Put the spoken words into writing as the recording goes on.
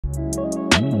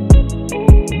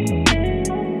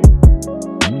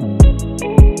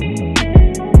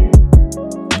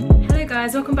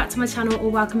Guys, welcome back to my channel, or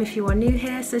welcome if you are new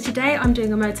here. So today I'm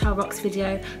doing a Motel Rocks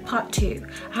video part 2.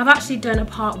 I have actually done a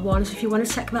part 1, so if you want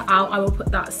to check that out I will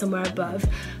put that somewhere above,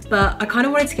 but I kind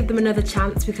of wanted to give them another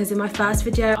chance because in my first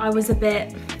video I was a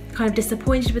bit kind of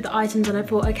disappointed with the items and I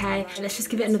thought, okay, let's just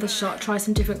give it another shot, try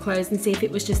some different clothes and see if it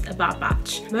was just a bad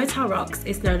batch. Motel Rocks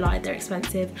is no lie, they're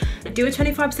expensive. I do a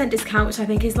 25% discount, which I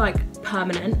think is like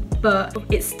permanent, but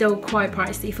it's still quite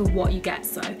pricey for what you get.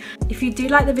 So if you do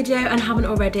like the video and haven't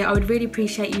already, I would really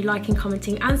appreciate you liking,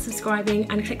 commenting and subscribing,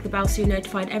 and click the bell so you're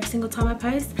notified every single time I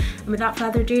post. And without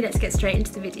further ado, let's get straight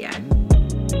into the video.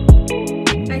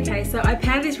 Okay, so I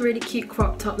paired this really cute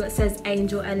crop top that says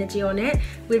Angel Energy on it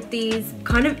with these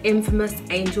kind of infamous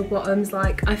angel bottoms.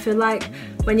 Like, I feel like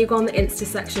when you go on the Insta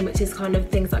section, which is kind of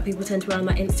things that people tend to wear on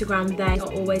their Instagram, they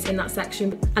are always in that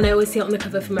section, and I always see it on the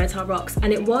cover for Motel Rocks.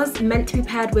 And it was meant to be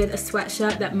paired with a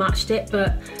sweatshirt that matched it,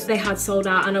 but they had sold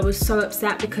out and I was so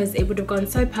upset because it would have gone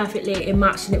so perfectly, it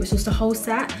matched and it was just a whole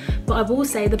set. But I will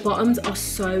say the bottoms are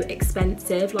so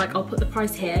expensive. Like, I'll put the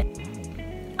price here.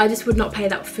 I just would not pay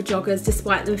that for joggers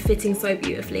despite them fitting so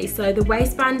beautifully. So the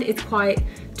waistband is quite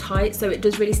tight, so it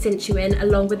does really cinch you in,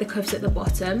 along with the cuffs at the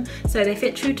bottom. So they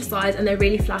fit true to size and they're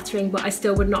really flattering, but I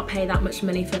still would not pay that much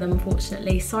money for them,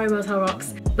 unfortunately. Sorry Motel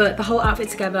Rocks, but the whole outfit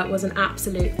together was an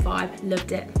absolute vibe,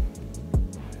 loved it.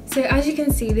 So as you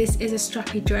can see, this is a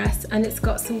strappy dress and it's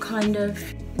got some kind of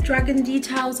dragon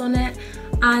details on it,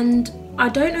 and I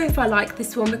don't know if I like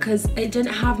this one because it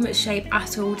didn't have much shape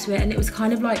at all to it, and it was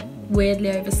kind of like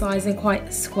weirdly oversized and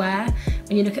quite square.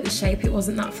 When you look at the shape, it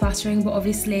wasn't that flattering, but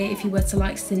obviously if you were to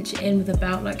like cinch it in with a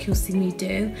belt like you'll see me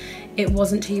do, it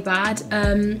wasn't too bad.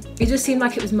 It just seemed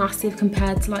like it was massive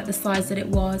compared to like the size that it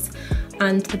was,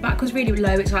 and the back was really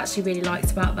low, which I actually really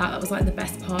liked about that. That was like the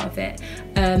best part of it.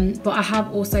 But I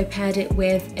have also paired it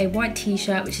with a white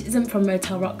t-shirt, which isn't from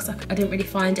Motel Rocks. I didn't really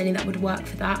find any that would work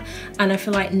for that, and I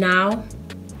feel like now,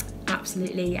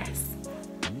 absolutely yes.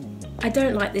 I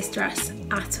don't like this dress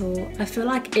at all. I feel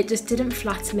like it just didn't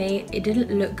flatter me, it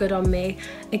didn't look good on me.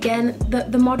 Again,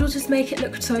 the models just make it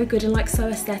look so good and like so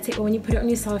aesthetic, but when you put it on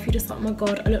yourself you're just like, oh my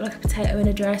god, I look like a potato in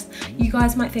a dress. You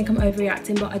guys might think I'm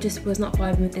overreacting, but I just was not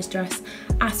vibing with this dress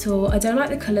at all. I don't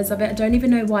like the colours of it. I don't even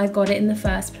know why I got it in the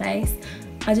first place.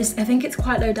 I think it's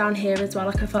quite low down here as well.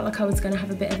 Like, I felt like I was going to have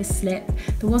a bit of a slip.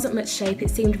 There wasn't much shape, it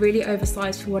seemed really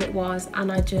oversized for what it was,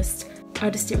 and I just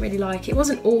didn't really like it. It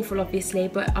wasn't awful obviously,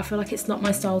 but I feel like it's not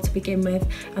my style to begin with,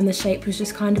 and the shape was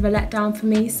just kind of a letdown for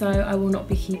me, so I will not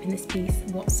be keeping this piece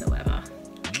whatsoever.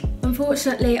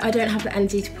 Unfortunately, I don't have the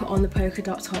energy to put on the polka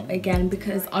dot top again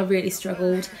because I really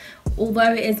struggled.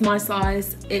 Although it is my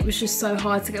size, it was just so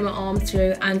hard to get my arms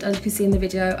through, and as you can see in the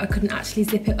video, I couldn't actually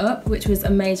zip it up, which was a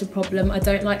major problem. I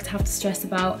don't like to have to stress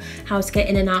about how to get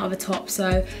in and out of a top,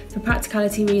 so for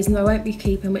practicality reasons I won't be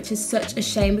keeping, which is such a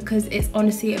shame because it's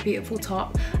honestly a beautiful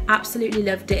top. Absolutely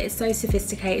loved it. It's so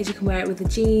sophisticated, you can wear it with the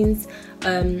jeans,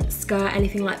 skirt,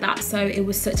 anything like that, so it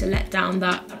was such a letdown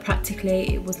that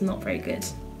practically it was not very good.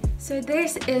 So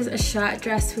this is a shirt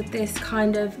dress with this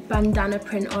kind of bandana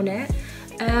print on it.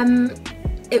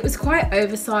 It was quite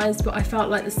oversized, but I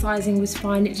felt like the sizing was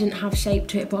fine. It didn't have shape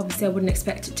to it, but obviously I wouldn't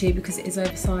expect it to because it is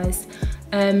oversized.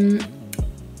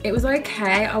 It was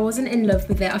okay. I wasn't in love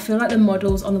with it. I feel like the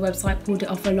models on the website pulled it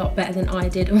off a lot better than I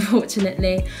did,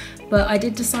 unfortunately. But I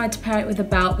did decide to pair it with a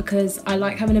belt because I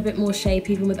like having a bit more shape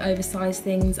even with oversized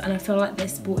things, and I feel like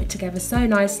this brought it together so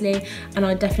nicely, and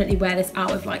I'd definitely wear this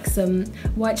out with like some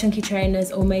white chunky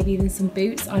trainers or maybe even some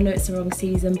boots. I know it's the wrong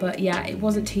season, but yeah, it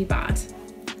wasn't too bad.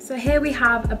 So here we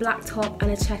have a black top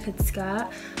and a checkered skirt.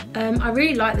 I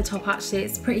really like the top actually,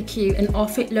 it's pretty cute, and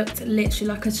off it looked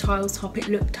literally like a child's top. It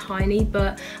looked tiny,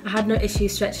 but I had no issue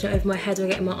stretching it over my head or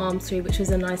getting my arms through, which was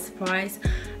a nice surprise.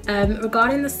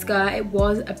 Regarding the skirt, it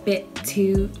was a bit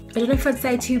too, I don't know if I'd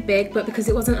say too big, but because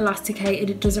it wasn't elasticated,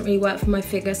 it doesn't really work for my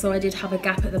figure, so I did have a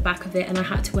gap at the back of it and I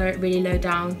had to wear it really low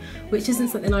down, which isn't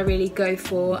something I really go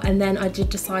for. And then I did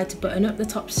decide to button up the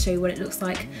top to show you what it looks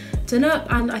like done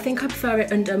up, and I think I prefer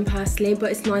it undone personally,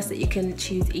 but it's nice that you can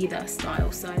choose either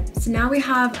style. So now we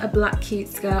have a black cute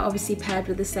skirt, obviously paired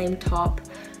with the same top.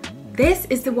 This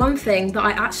is the one thing that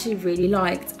I actually really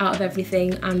liked out of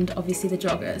everything, and obviously the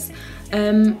joggers.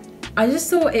 I just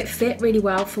thought it fit really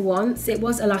well for once. It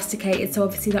was elasticated, so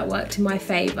obviously that worked in my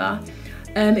favour.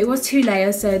 It was 2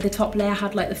 layers, so the top layer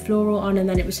had like the floral on and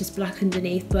then it was just black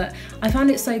underneath, but I found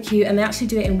it so cute, and they actually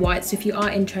do it in white, so if you are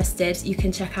interested you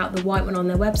can check out the white one on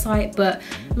their website. But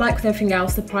like with everything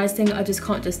else, the pricing, I just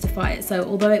can't justify it, so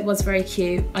although it was very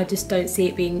cute, I just don't see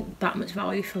it being that much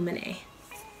value for money.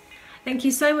 Thank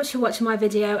you so much for watching my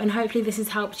video, and hopefully this has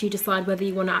helped you decide whether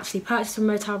you want to actually purchase from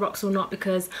Motel Rocks or not,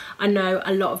 because I know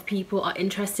a lot of people are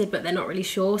interested but they're not really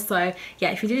sure. So yeah,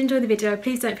 if you did enjoy the video,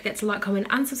 please don't forget to like, comment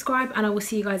and subscribe, and I will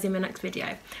see you guys in my next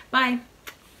video. Bye.